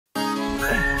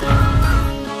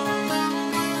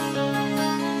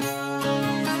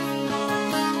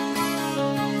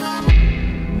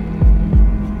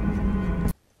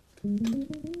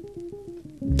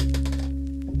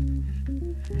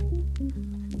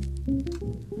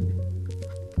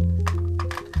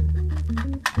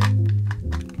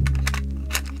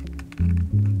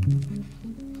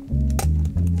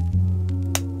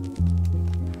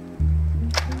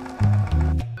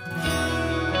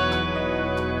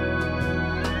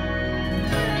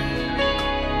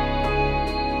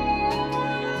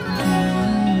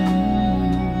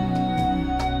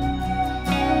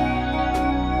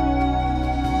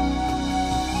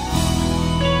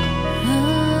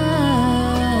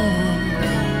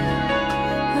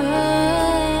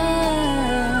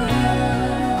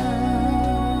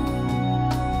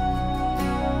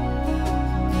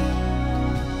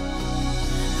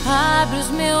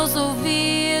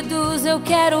ouvidos, eu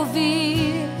quero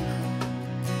ouvir.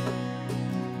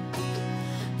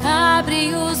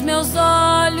 Abre os meus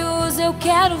olhos, eu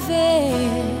quero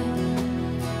ver.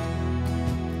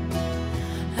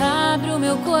 Abre o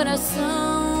meu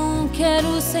coração,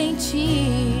 quero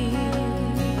sentir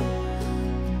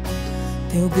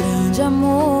teu grande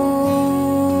amor,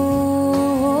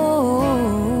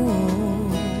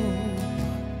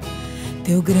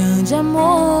 teu grande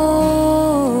amor.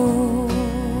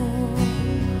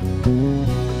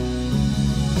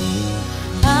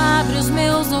 Abre os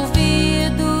meus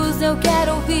ouvidos, eu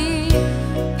quero ouvir.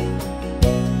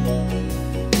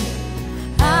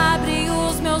 Abre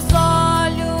os meus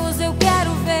olhos, eu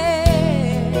quero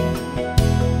ver.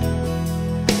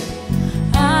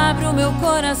 Abre o meu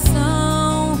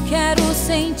coração, quero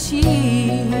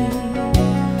sentir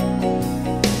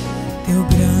teu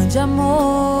grande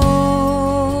amor,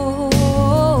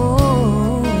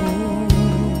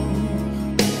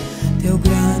 teu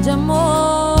grande amor.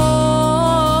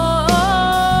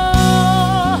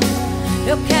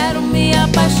 Eu quero me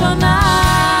apaixonar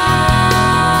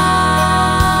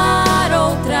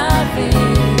outra vez.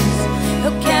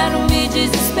 Eu quero me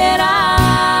desesperar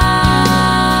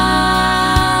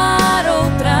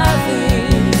outra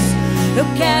vez. Eu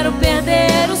quero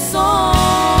perder o sono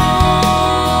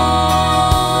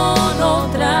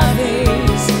outra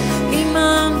vez,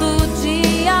 queimando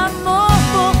de amor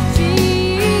por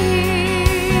ti.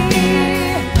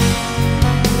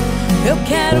 Eu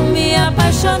quero me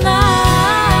apaixonar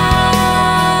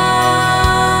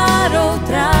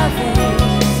outra vez.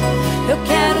 Eu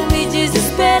quero me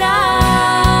desesperar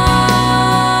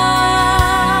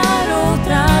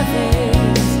outra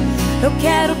vez. Eu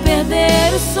quero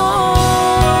perder o sono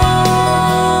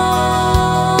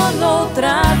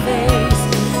outra vez,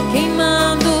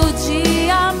 queimando de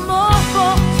amor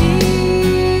por ti.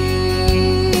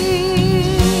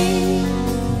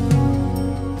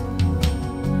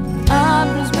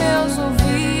 Abre os meus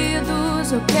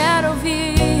ouvidos, eu quero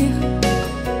ouvir.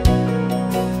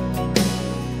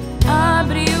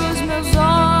 Abre os meus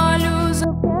olhos,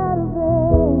 eu quero ver.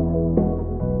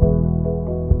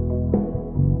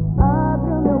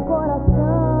 Abre o meu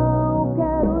coração,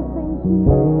 quero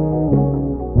sentir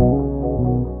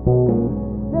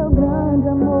teu grande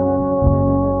amor,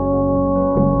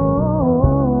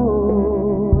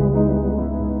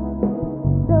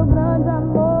 teu grande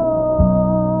amor.